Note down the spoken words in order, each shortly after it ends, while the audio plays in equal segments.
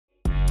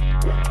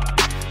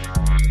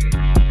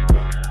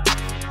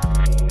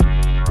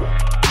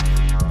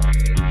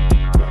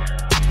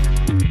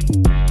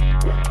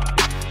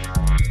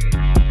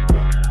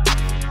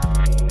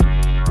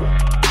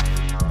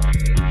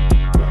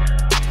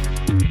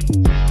Hey,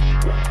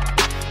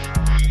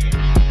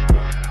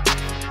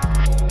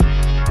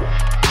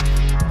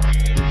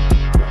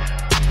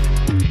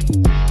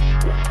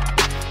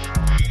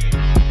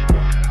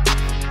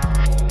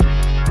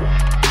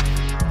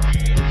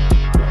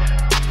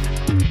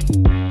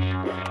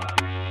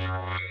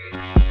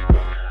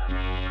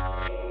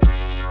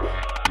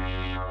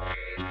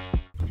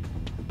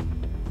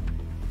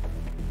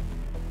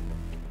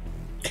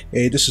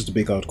 this is the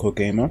Big Hardcore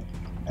Gamer,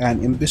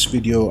 and in this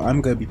video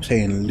I'm going to be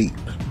playing Leap,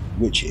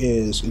 which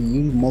is a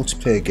new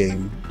multiplayer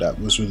game that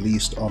was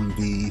released on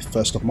the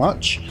 1st of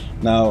March.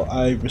 Now,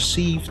 I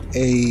received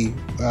a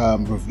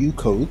review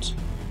code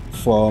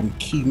from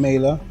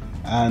Keymailer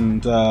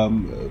and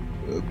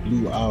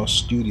Blue Owl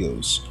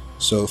Studios,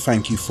 so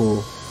thank you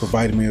for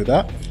providing me with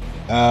that.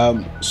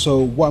 So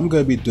what I'm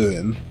going to be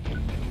doing,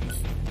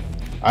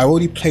 I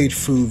already played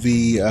through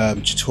the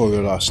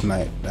tutorial last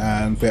night,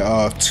 and there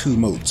are two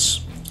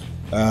modes.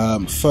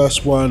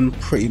 First one,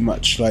 pretty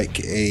much like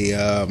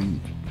a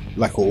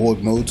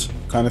horde mode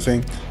kind of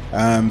thing,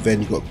 and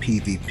then you got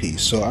PvP.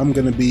 So I'm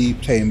going to be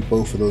playing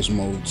both of those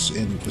modes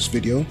in this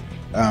video,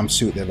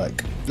 see what they're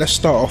like. Let's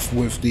start off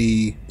with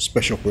the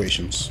special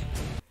operations.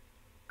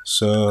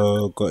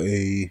 So got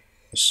a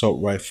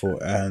assault rifle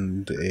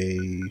and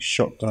a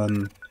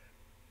shotgun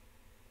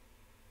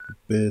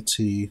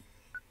ability.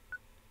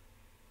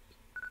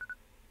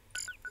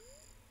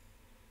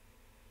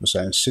 What's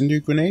that,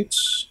 incendiary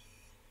grenades?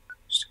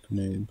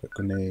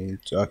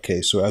 Grenade.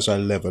 Okay, so as I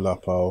level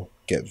up, I'll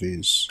get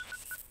these.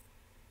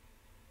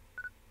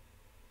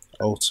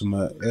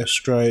 Ultimate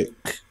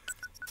airstrike.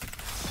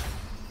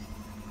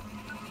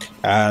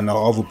 And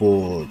our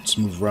hoverboards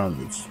move around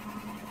with.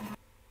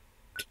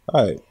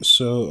 Alright,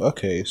 so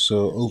okay,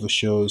 so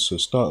overshields. So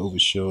start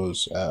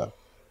overshields.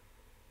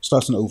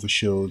 Starting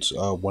overshields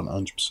are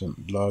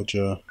 100%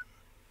 larger.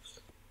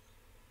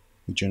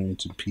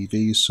 Regenerated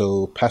PV,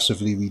 so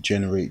passively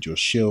regenerate your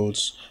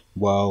shields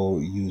while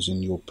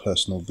using your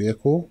personal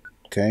vehicle.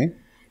 Okay,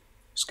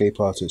 escape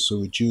artist, so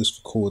reduce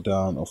the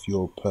cooldown of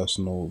your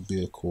personal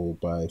vehicle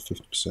by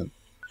 50%.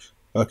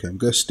 Okay, I'm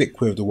gonna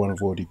stick with the one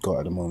I've already got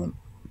at the moment.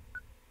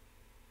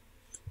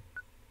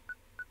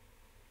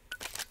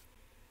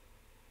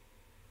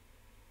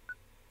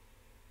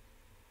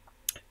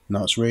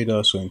 Now it's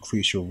radar, so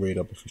increase your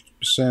radar by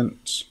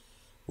 50%.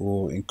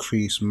 Or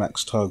increase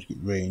max target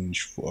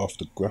range for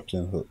after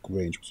grappling hook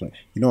range.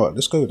 You know what,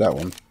 let's go with that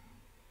one.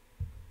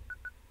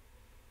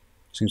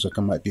 Seems like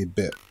I might be a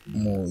bit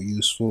more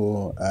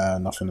useful,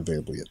 and nothing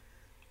available yet.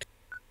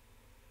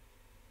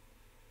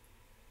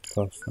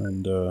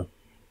 Pathfinder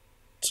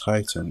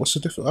Titan, what's the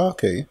difference? Oh,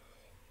 okay.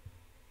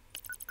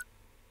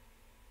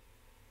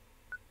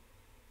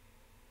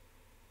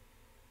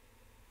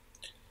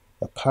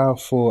 A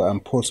powerful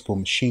and portable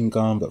machine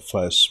gun that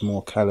fires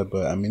small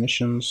caliber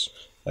ammunitions.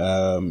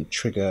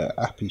 Trigger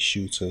appy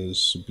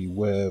shooters.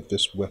 Beware,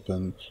 this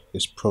weapon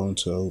is prone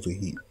to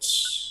overheat.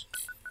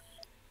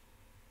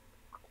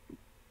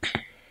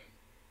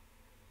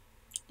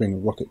 Bring a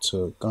rocket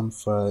to a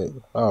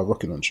gunfight. Ah,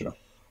 rocket launcher.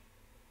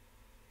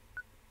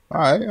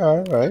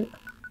 Alright.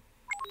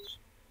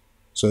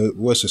 So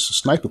what's this, a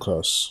sniper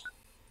class?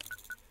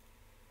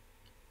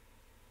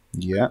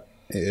 Yeah,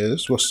 it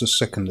is. What's the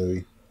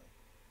secondary?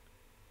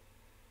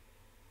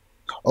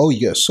 Oh, you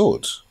get a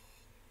sword.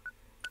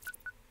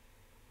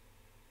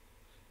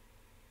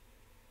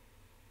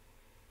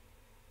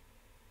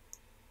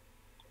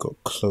 Got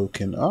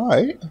cloaking.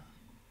 Alright.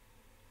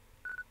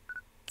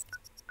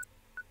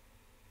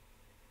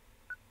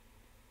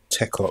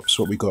 Tech ops.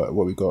 What we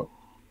got?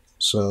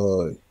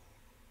 So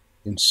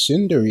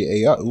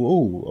incendiary AI.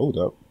 Ooh, hold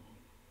up.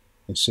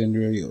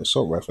 Incendiary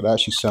assault rifle. That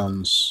actually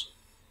sounds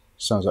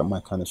like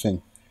my kind of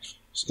thing.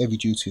 It's heavy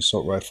duty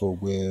assault rifle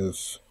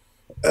with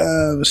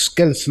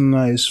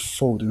skeletonized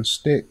folding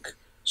stick,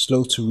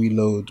 slow to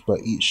reload,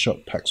 but each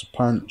shot packs a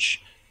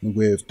punch,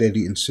 with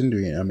deadly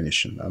incendiary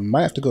ammunition. I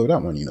might have to go with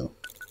that one, you know.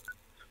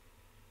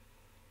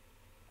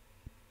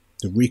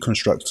 The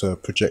reconstructor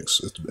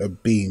projects a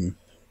beam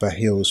that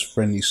heals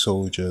friendly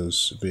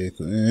soldiers'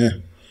 vehicle.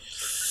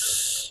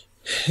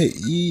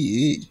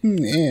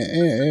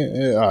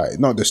 Alright,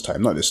 not this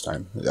time. I just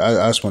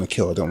want to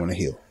kill, I don't want to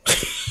heal.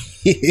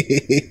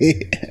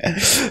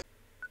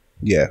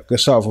 Yeah,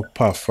 let's start with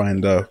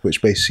Pathfinder,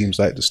 which basically seems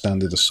like the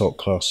standard assault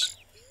class.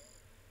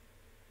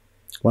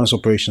 Once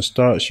operation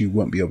starts, you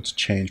won't be able to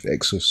change the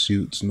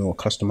exosuit nor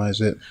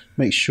customize it.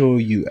 Make sure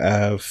you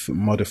have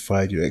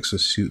modified your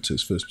exosuit to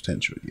its fullest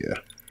potential. Yeah.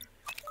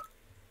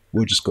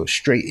 We'll just go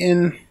straight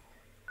in.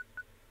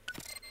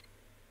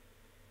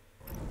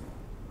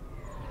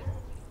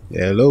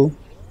 Yeah, hello?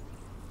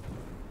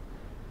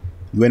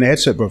 You in the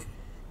headset, bro?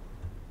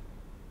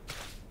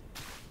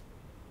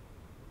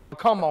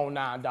 Come on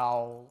now,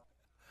 dog.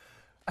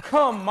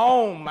 Come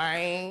on,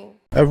 man.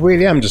 I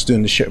really am just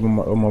doing the shit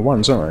on my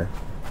ones, aren't I?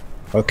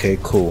 Okay,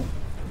 cool.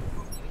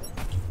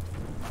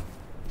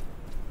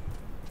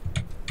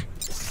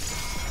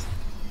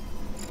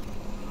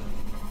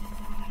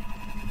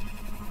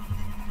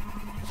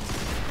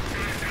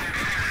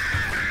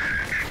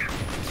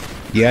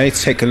 Yeah, I need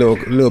to take a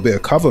little bit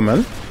of cover,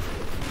 man.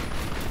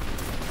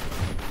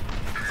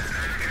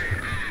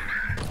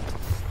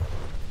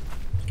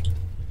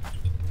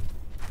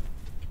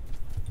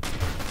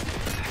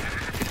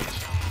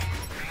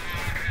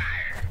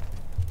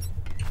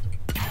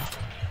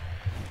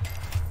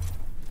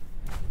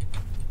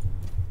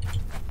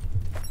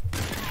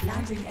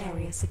 Landing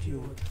area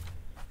secured.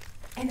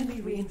 Enemy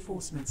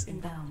reinforcements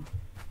inbound.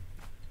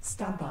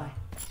 Stand by.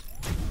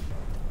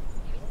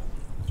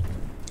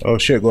 Oh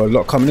shit, got a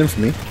lot coming in for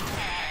me.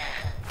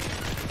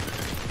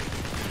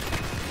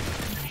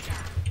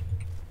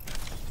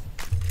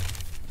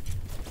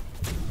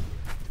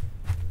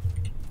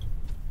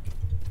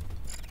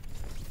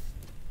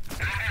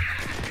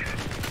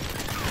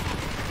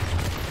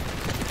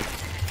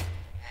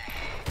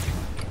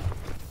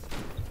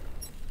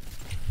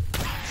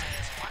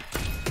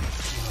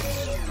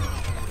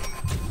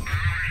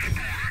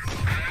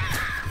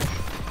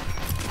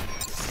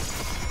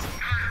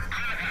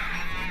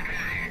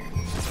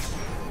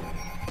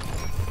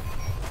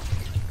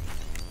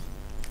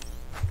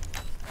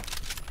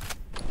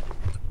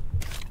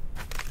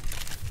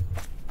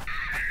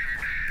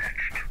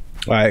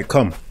 Alright,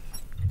 come.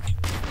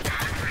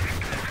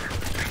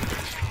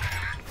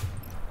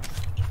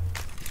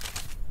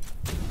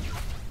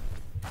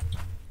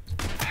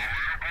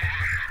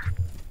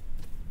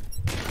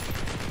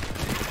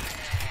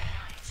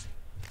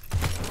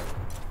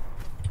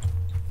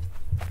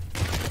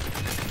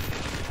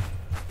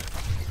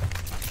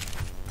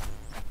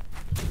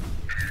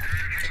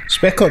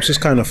 Spec Ops is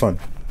kind of fun,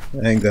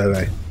 I ain't gonna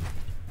lie.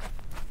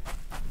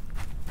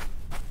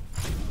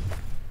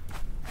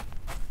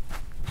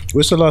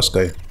 Where's the last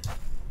guy?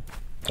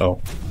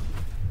 Oh.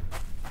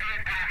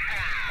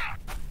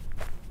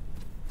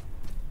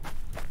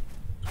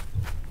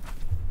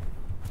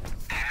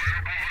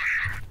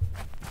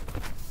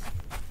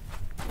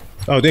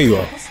 Oh, there you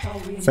are.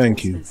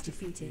 Thank you.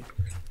 Defeated.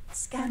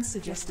 Scans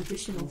suggest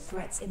additional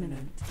threats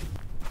imminent.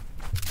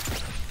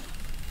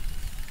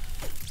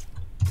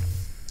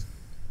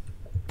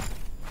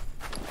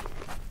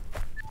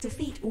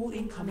 Defeat all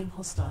incoming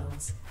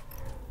hostiles.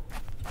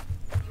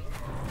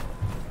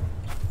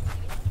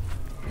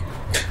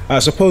 I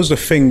suppose the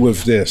thing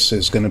with this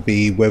is going to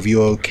be whether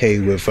you're okay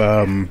with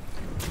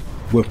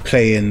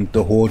playing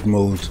the horde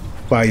mode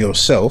by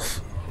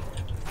yourself,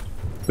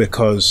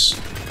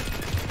 because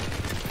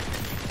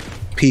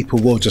people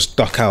will just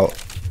duck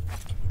out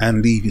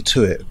and leave you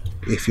to it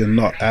if you're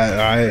not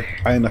at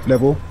high enough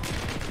level.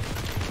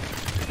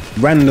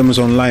 Randoms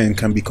online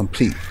can be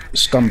complete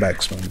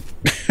scumbags, man.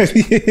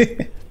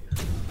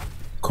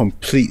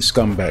 Complete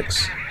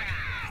scumbags.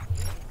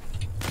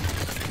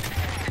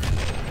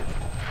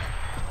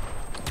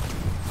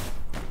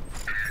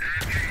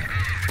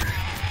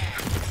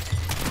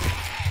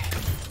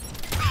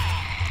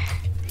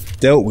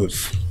 Dealt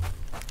with.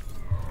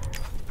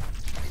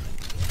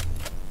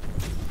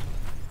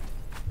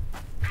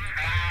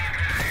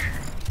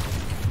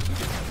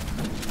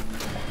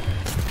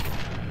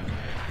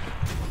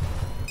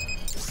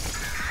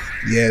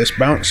 Yeah, let's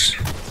bounce.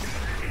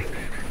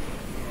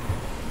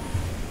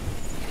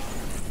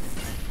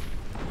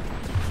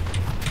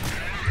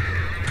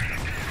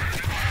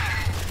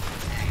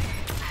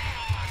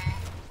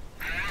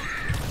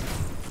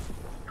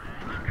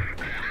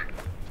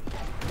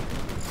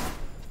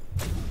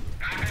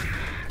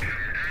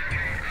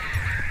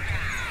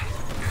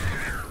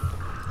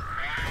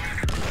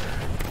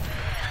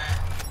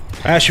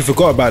 I actually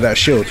forgot about that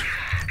shield.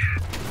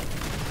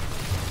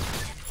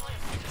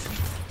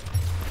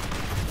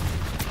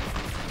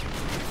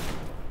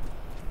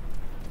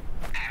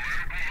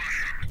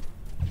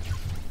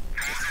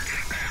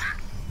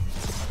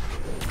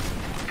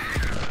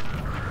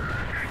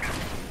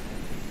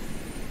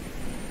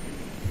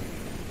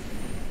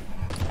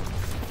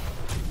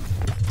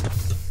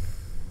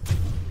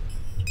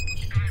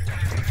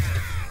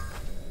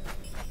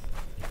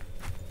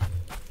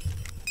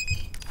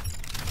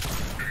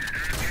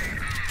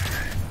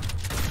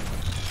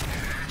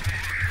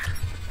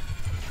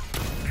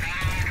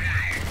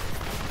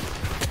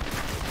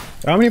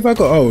 How many have I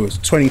got? Oh,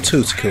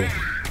 22 to kill.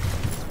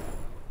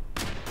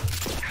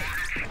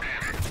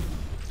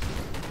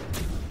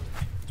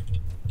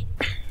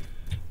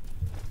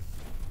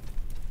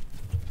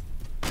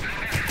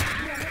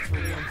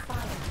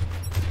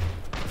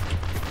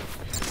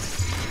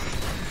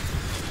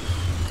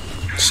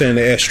 Send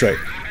the airstrike.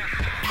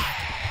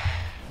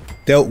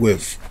 Dealt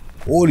with.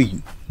 All of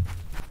you.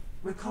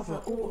 Recover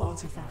all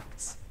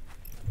artifacts.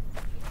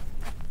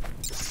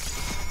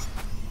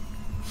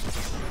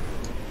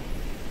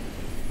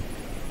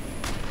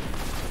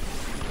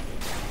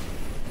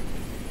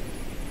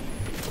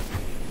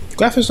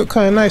 Graphics look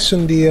kind of nice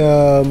in the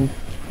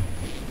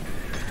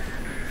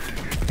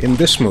in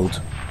this mode.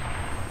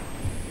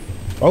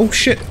 Oh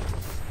shit!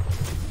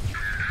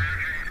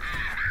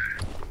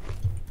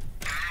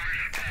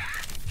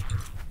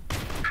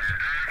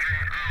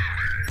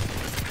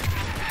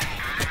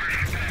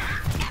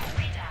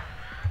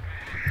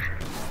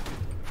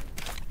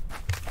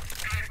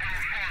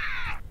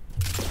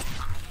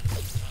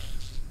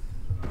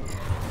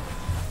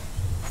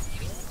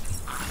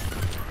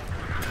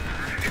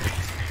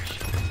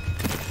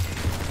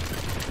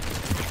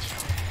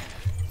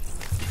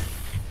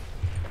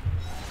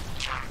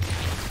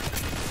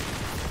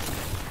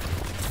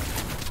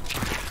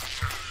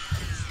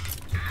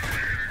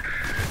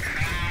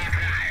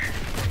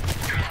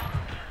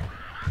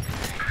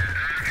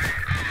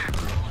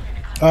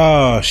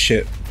 Oh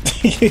shit.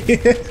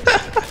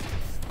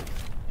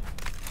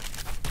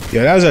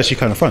 Yeah, that was actually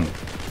kind of fun.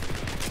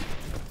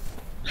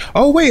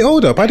 Oh wait,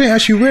 hold up! I didn't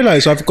actually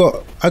realize I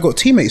got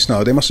teammates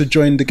now. They must have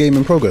joined the game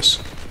in progress.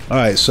 All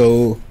right,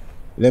 so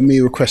let me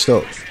request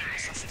out.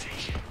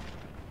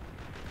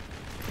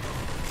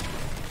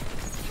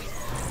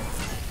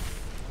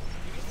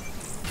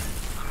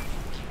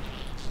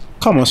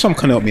 Come on, someone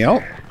can help me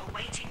out.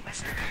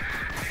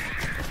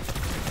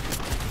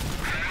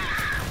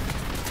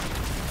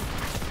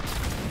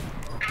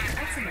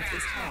 Ultimate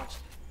is charged.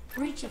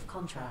 Breach of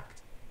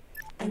contract.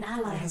 An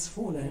ally has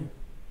fallen.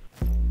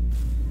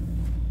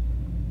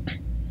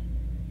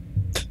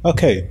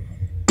 Okay.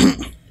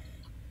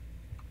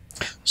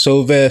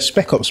 So their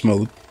Spec Ops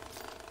mode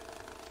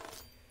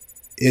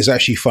is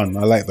actually fun.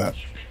 I like that.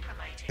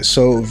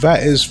 So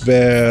that is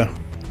their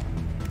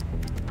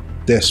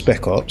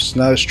Spec Ops.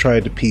 Now let's try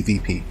the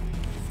PvP.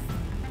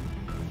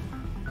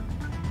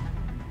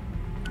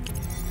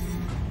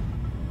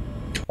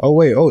 Oh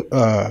wait,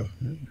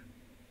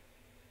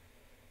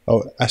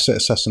 asset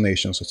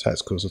assassinations or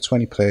tacticals. So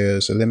 20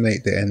 players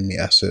eliminate the enemy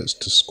assets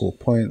to score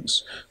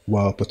points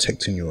while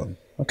protecting your own.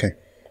 Okay.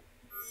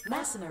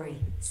 Mercenary,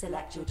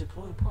 select your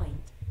deploy point.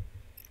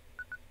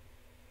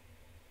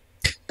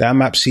 That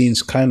map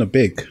seems kind of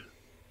big.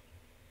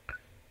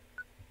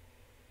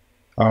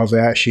 Are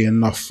there actually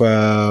enough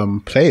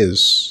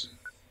players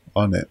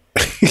on it?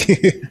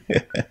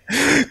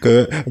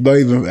 'Cause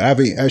I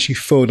haven't actually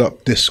filled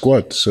up this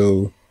squad,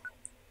 so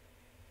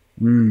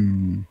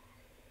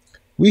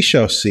we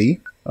shall see.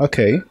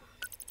 Okay.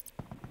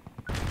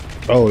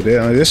 Oh,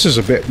 this is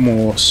a bit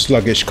more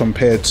sluggish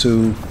compared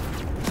to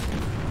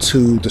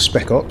the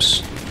Spec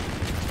Ops.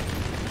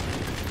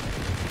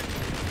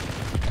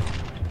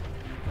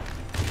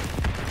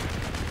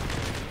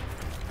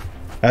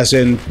 As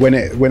in, when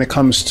it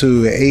comes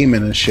to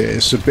aiming and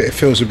shit, it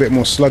feels a bit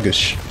more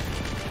sluggish.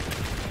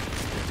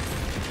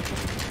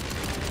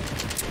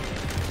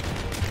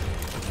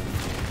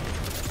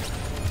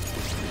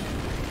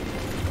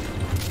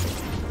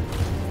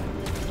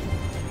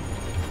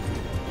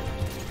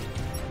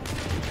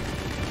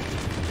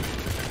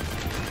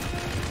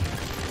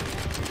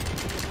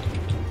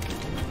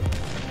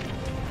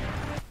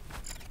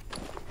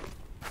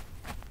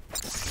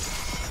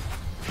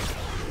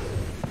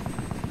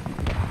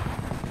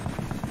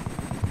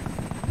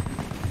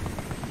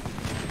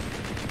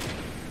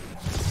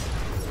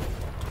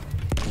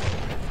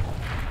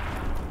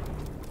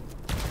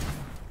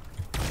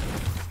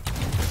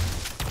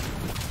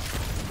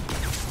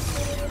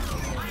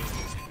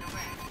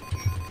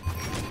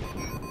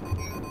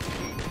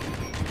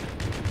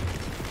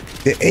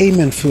 The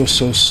aiming feels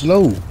so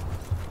slow,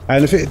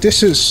 and if it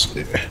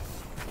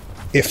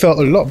felt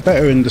a lot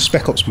better in the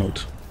Spec Ops mode,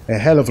 a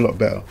hell of a lot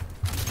better.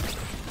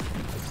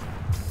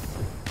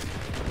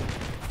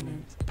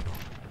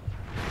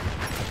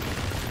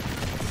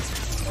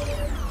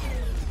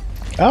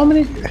 How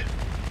many?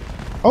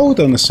 Hold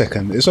on a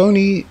second. It's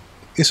only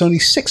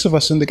 6 of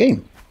us in the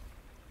game.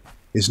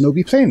 Is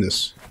nobody playing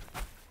this?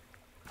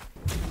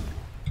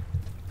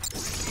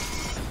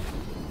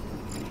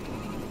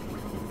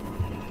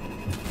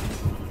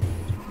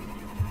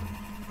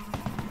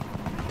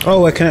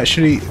 Oh, I can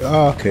actually.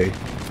 Oh, okay.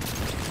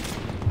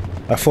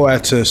 I thought I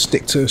had to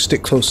stick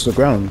close to the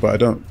ground, but I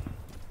don't.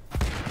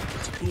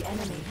 The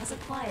enemy has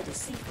acquired a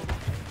secret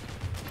weapon.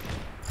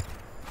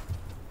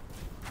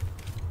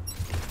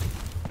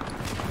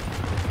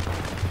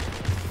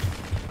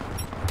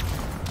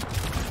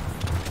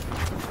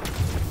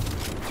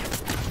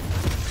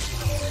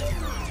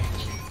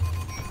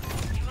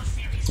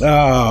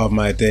 Oh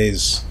my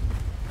days.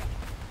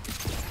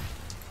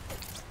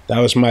 That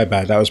was my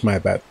bad. That was my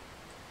bad.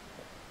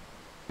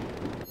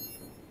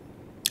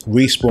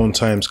 Respawn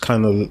time's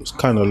kind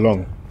of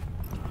long.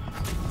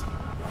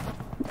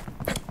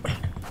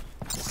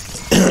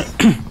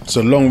 It's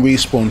a long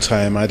respawn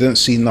time. I didn't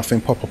see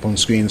nothing pop up on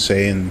screen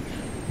saying,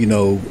 you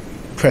know,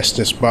 press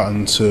this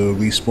button to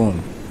respawn.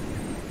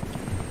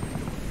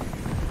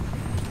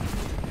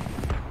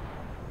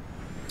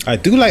 I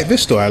do like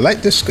this though. I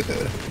like this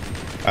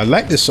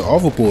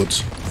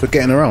hoverboard for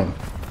getting around.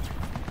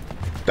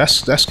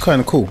 That's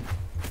kind of cool.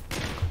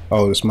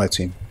 Oh, that's my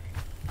team.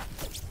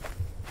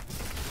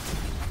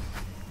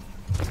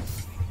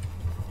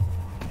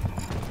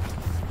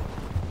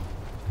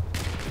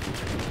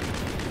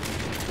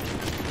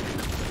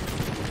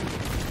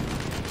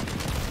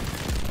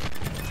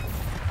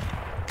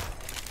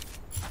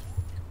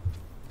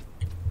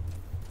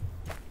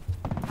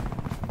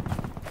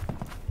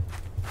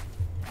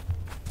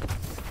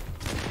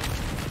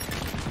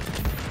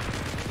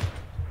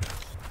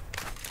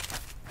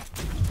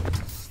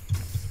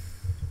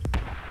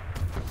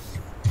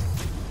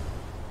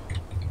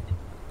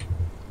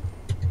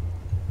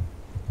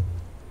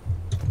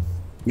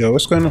 Yo,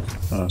 what's going on?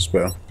 Oh, it's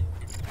better.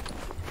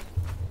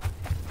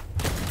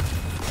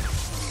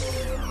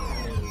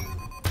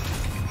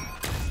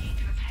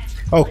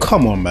 Oh,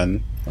 come on,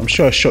 man. I'm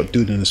sure I shot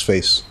dude in his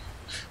face.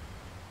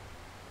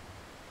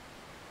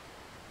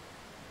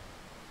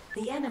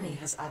 The enemy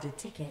has added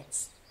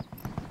tickets.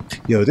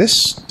 Yo,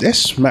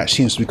 this match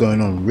seems to be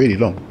going on really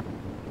long.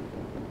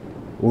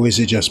 Or is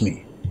it just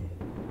me?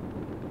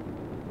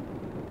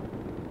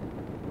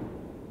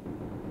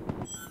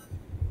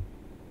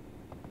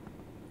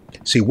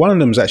 See, one of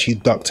them's actually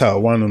ducked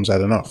out, one of them's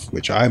had enough,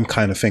 which I'm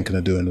kind of thinking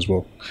of doing as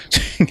well.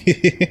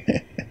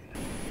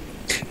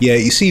 Yeah,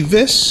 you see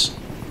this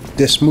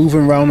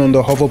moving around on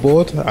the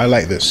hoverboard? I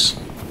like this.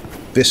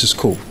 This is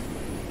cool.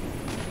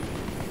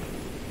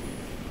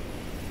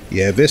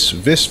 Yeah, this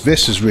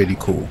is really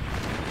cool.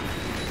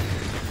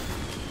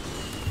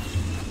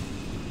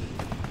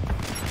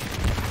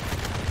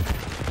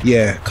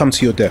 Yeah, come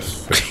to your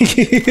death.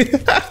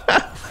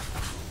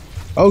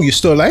 Oh, you're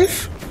still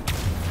alive?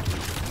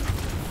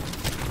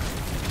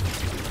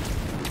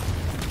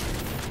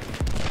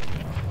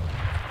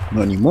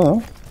 Not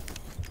anymore.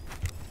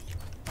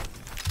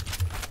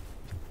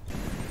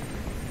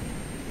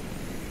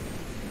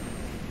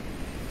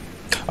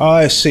 Oh,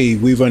 I see.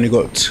 We've only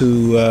got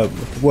two.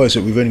 What is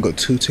it? We've only got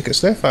 2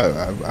 tickets left.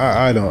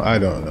 I don't know. I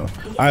don't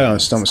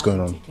understand what's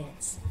going on.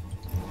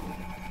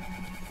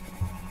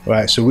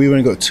 Right. So we've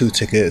only got 2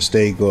 tickets.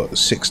 They got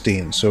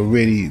 16. So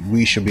really,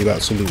 we should be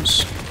about to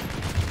lose.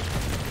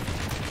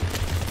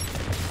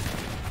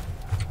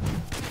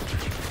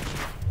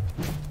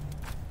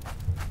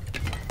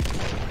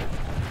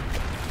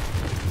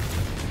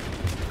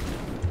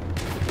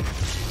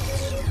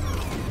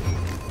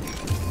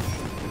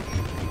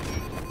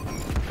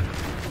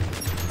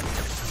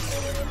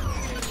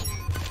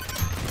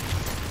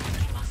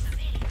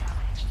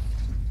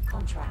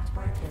 Contract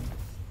broken.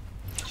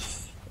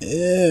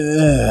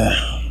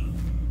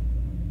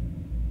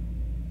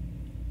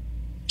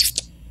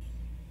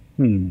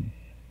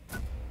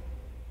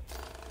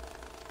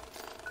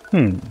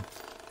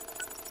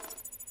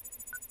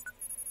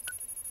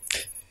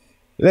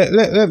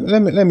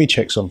 Let me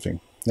check something.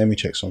 Let me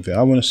check something.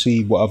 I want to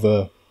see what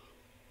other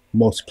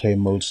multiplayer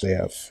modes they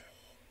have.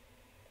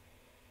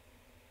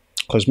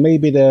 Because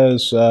maybe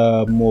there's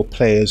more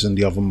players in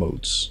the other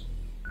modes.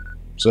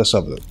 So let's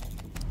have a look.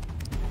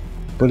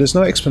 But there's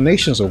no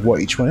explanations of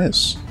what each one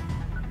is.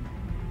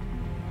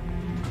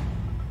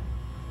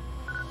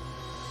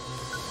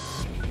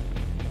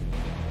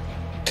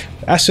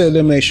 Asset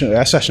elimination,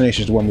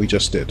 assassination is the one we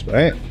just did,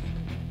 right?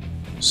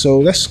 So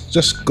let's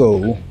just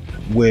go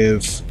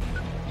with,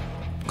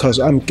 because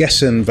I'm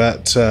guessing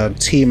that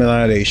team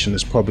annihilation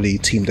is probably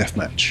team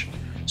deathmatch.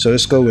 So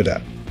let's go with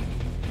that,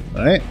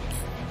 right?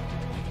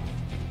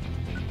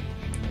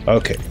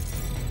 Okay.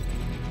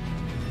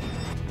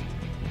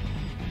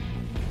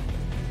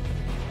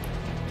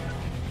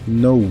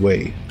 No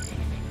way.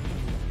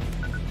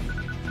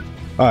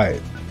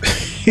 Alright.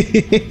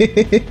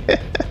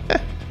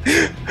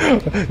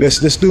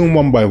 let's do them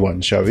one by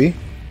one, shall we?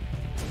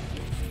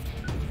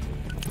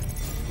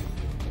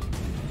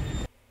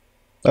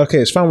 Okay,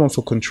 it's found one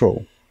for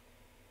control.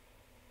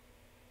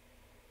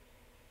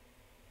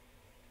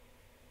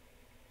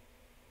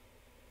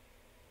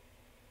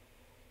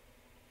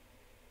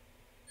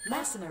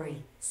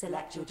 Mercenary,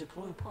 select your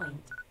deploy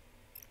point.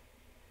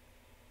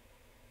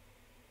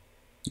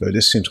 Oh,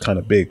 this seems kind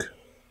of big.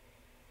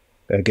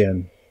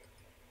 Again.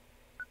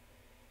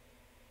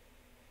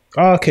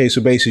 Oh, okay,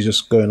 so basically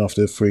just going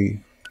after free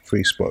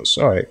spots.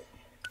 Alright.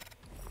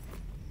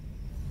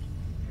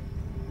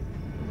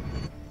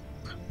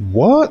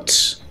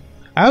 What?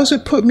 How's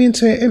it put me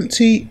into an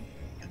empty...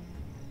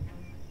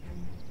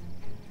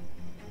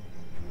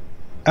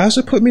 How's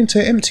it put me into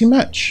an empty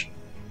match?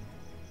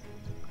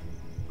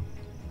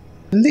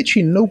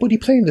 Literally nobody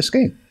playing this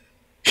game.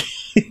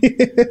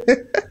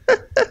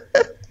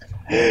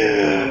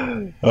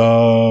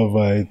 Oh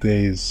my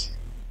days.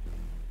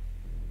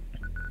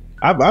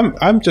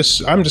 I'm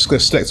just gonna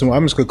select them.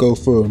 I'm just gonna go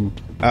through them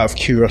out of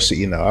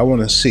curiosity now. I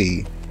want to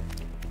see.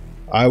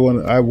 I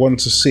want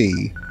to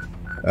see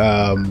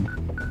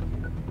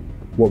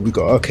what we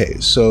got. Okay,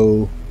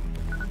 so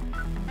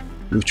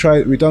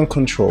we've done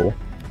control.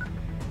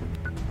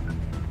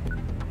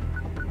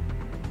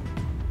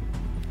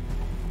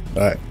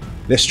 All right,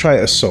 let's try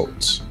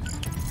assault.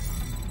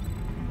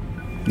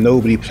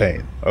 Nobody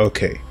playing.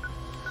 Okay,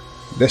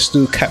 let's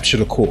do capture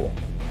the core.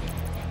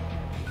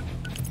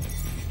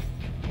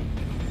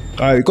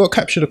 Alright, we got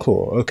capture the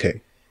core.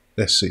 Okay,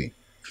 let's see.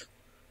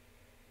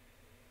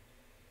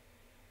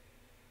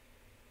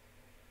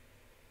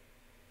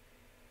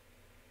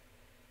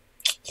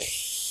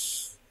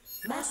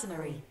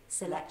 Mercenary,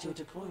 select your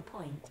deploy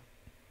point.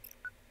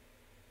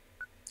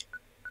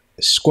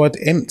 Squad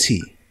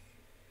empty.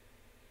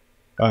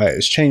 Alright,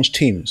 let's change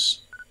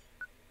teams.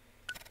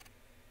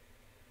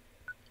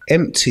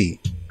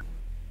 Empty.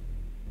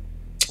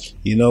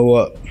 You know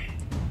what?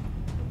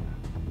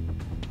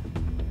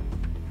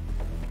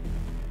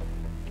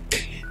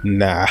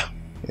 Nah.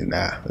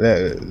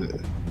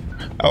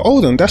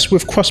 Hold on, that's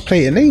with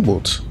crossplay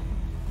enabled.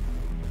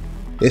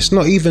 It's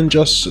not even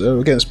just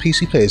against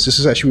PC players. This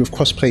is actually with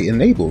crossplay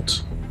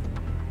enabled.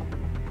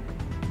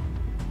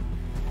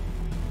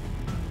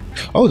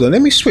 Hold on,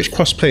 let me switch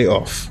crossplay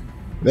off.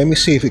 Let me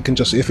see if it can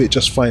just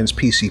finds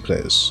PC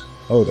players.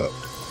 Hold up.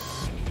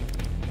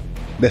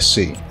 Let's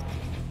see.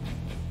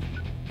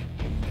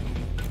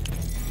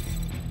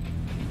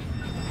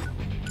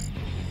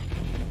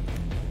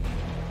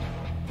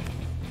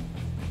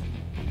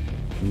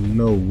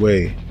 No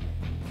way.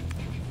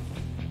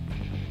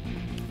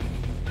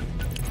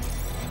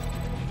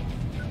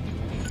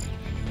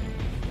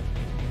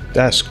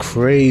 That's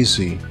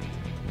crazy.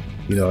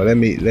 You know, let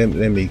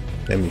me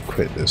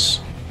quit this.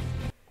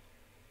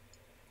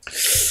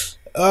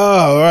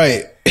 All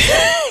right.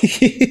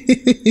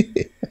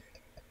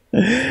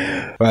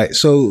 Right,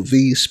 so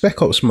the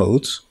Spec Ops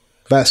mode,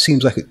 that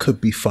seems like it could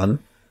be fun.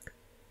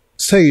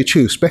 To tell you the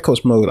truth, Spec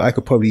Ops mode, I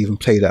could probably even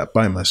play that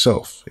by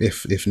myself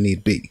if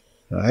need be.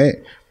 Right.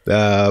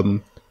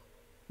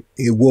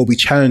 It will be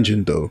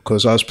challenging though,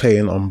 because I was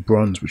playing on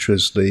bronze, which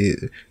was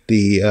the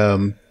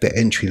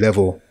entry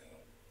level.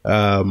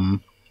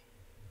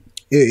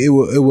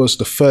 It was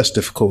the first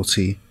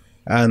difficulty,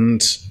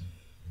 and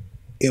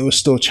it was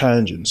still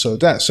challenging. So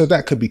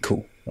that could be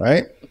cool,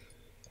 right?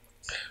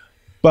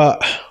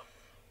 But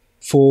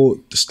for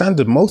the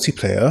standard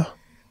multiplayer,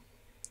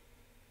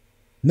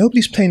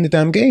 nobody's playing the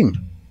damn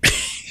game.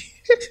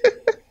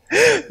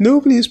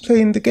 Nobody is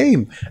playing the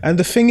game, and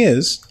the thing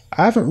is,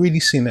 I haven't really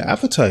seen it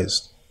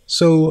advertised.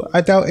 So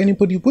I doubt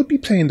anybody would be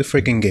playing the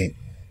frigging game.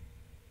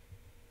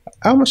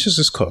 How much does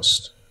this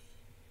cost?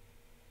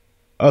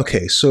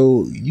 Okay,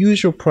 so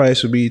usual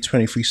price would be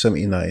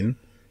 $23.79.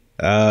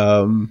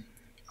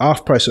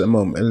 Half price at the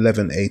moment,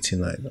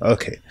 $11.89.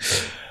 Okay.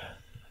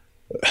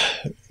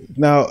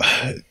 Now,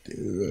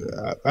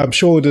 I'm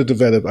sure the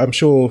developer, I'm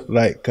sure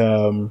like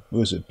what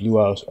was it, Blue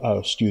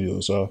Hour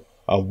Studios are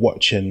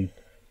watching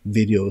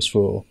videos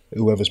for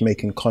whoever's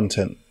making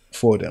content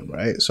for them,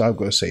 right? So I've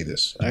got to say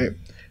this, right?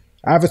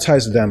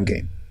 Advertise the damn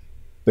game,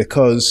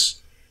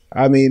 because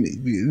I mean,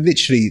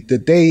 literally the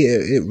day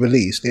it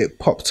released, it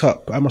popped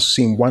up. I must have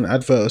seen one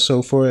advert or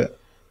so for it,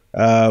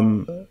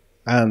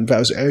 and that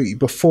was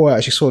before I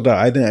actually saw that.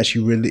 I didn't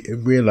actually really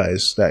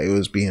realize that it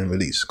was being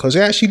released, because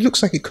it actually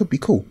looks like it could be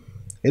cool.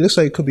 It looks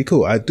like it could be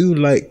cool. I do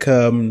like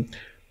the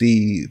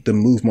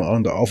movement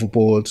on the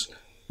hoverboard.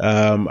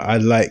 I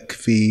like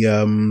the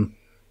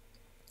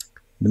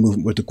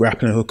movement with the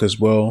grappling hook as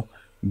well.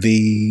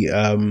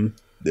 The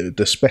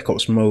Spec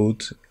Ops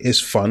mode is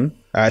fun.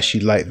 I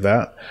actually like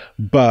that.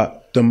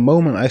 But the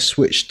moment I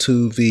switched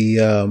to the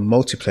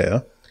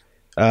multiplayer,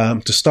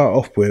 to start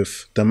off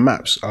with, the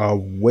maps are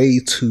way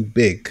too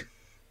big.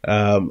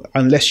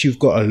 Unless you've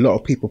got a lot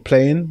of people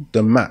playing,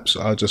 the maps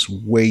are just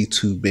way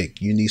too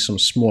big. You need some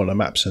smaller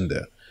maps in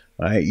there,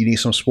 right? You need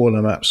some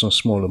smaller maps, some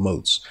smaller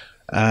modes.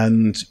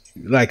 And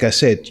like I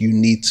said, you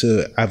need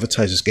to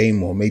advertise this game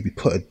more, maybe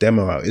put a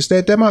demo out. Is there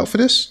a demo out for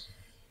this?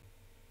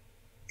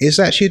 Is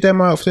there actually a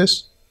demo out for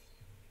this?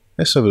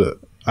 Let's have a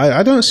look.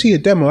 I don't see a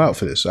demo out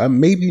for this.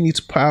 Maybe you need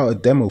to put out a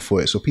demo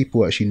for it so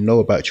people actually know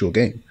about your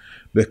game.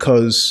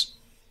 Because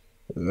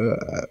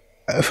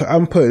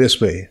I'm put it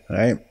this way,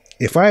 right?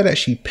 If I had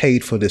actually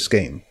paid for this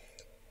game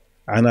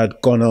and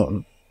I'd gone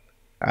on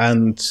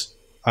and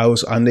I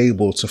was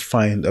unable to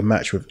find a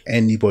match with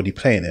anybody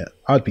playing it,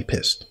 I'd be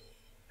pissed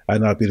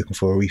and I'd be looking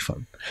for a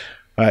refund.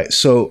 All right,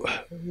 so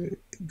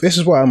this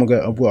is what I'm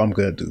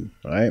gonna do.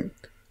 Right,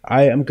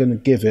 I am gonna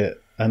give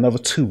it another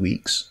 2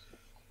 weeks.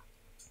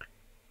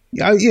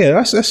 Yeah,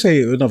 let's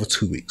say another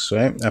 2 weeks,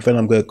 right? And then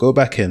I'm gonna go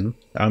back in.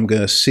 I'm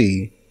gonna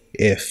see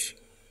if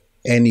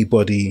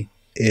anybody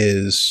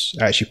is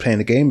actually playing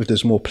the game, if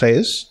there's more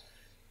players.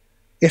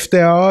 If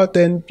there are,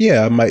 then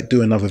yeah, I might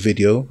do another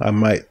video. I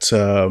might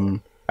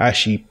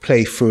actually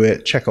play through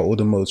it, check out all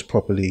the modes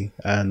properly,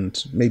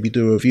 and maybe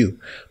do a review.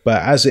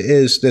 But as it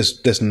is,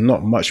 there's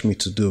not much for me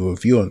to do a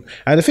review on.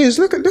 And the thing is,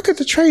 look at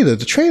the trailer.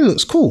 The trailer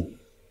looks cool.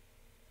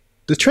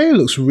 The trailer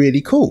looks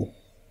really cool.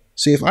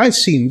 See, if I'd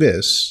seen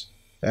this,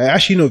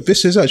 actually no,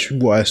 this is actually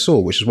what I saw,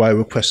 which is why I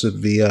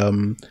requested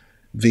the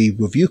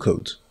review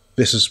code.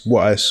 This is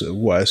what I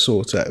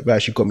saw that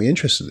actually got me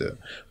interested in it.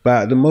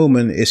 But at the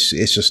moment, it's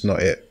just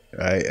not it.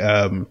 Right?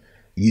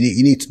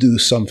 You need to do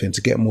something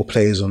to get more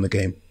players on the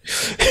game.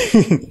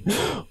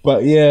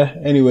 But yeah,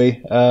 anyway.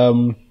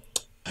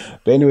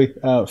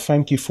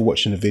 Thank you for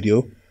watching the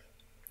video.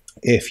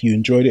 If you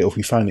enjoyed it, or if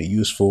you found it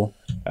useful,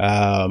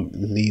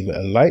 leave it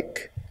a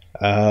like.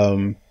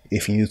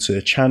 If you're new to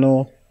the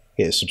channel,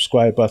 hit the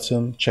subscribe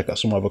button. Check out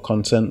some other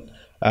content.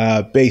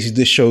 Basically,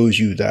 this shows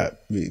you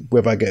that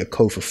whether I get a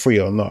code for free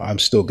or not, I'm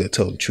still gonna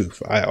tell the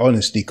truth. I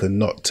honestly could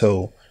not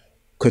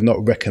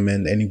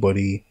recommend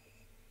anybody,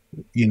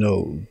 you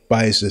know,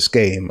 buys this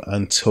game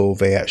until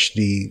they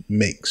actually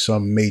make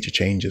some major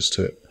changes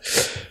to it.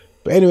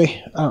 But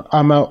anyway,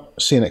 I'm out.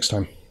 See you next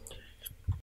time.